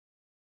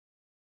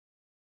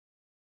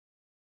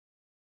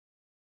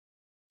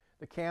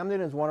The Camdon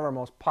is one of our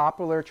most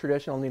popular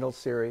traditional needle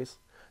series.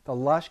 The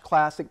lush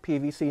classic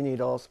PVC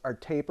needles are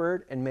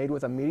tapered and made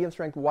with a medium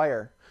strength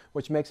wire,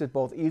 which makes it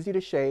both easy to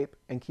shape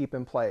and keep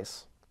in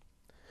place.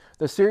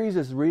 The series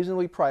is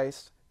reasonably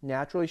priced,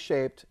 naturally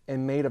shaped,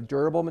 and made of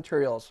durable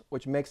materials,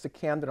 which makes the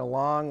Camdon a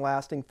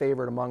long-lasting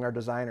favorite among our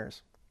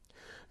designers.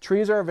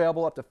 Trees are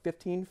available up to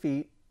 15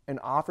 feet and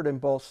offered in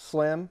both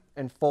slim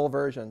and full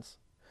versions.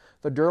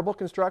 The durable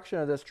construction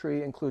of this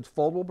tree includes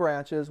foldable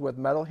branches with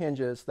metal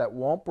hinges that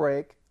won't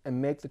break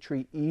and make the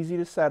tree easy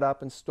to set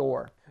up and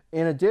store.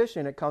 In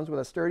addition, it comes with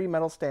a sturdy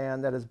metal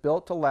stand that is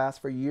built to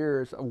last for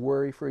years of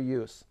worry-free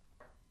use.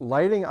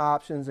 Lighting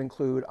options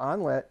include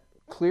unlit,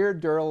 clear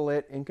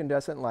Duralit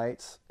incandescent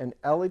lights and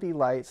LED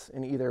lights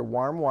in either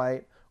warm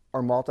white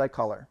or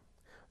multicolor.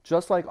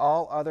 Just like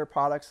all other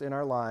products in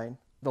our line,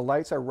 the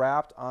lights are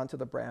wrapped onto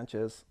the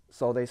branches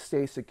so they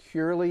stay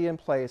securely in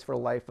place for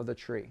the life of the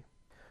tree.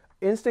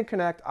 Instant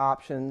Connect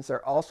options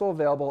are also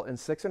available in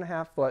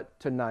 6.5 foot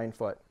to 9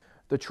 foot.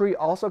 The tree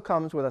also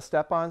comes with a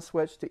step-on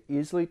switch to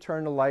easily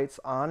turn the lights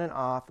on and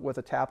off with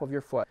a tap of your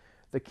foot.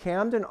 The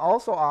Camdon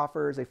also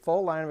offers a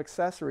full line of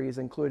accessories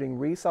including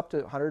wreaths up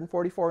to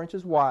 144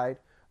 inches wide,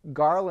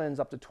 garlands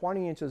up to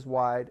 20 inches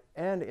wide,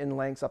 and in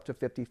lengths up to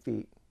 50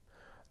 feet.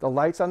 The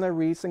lights on the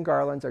wreaths and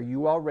garlands are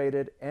UL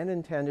rated and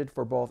intended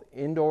for both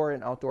indoor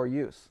and outdoor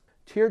use.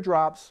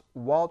 Teardrops,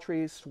 wall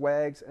trees,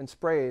 swags, and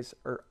sprays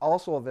are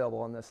also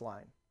available in this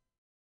line.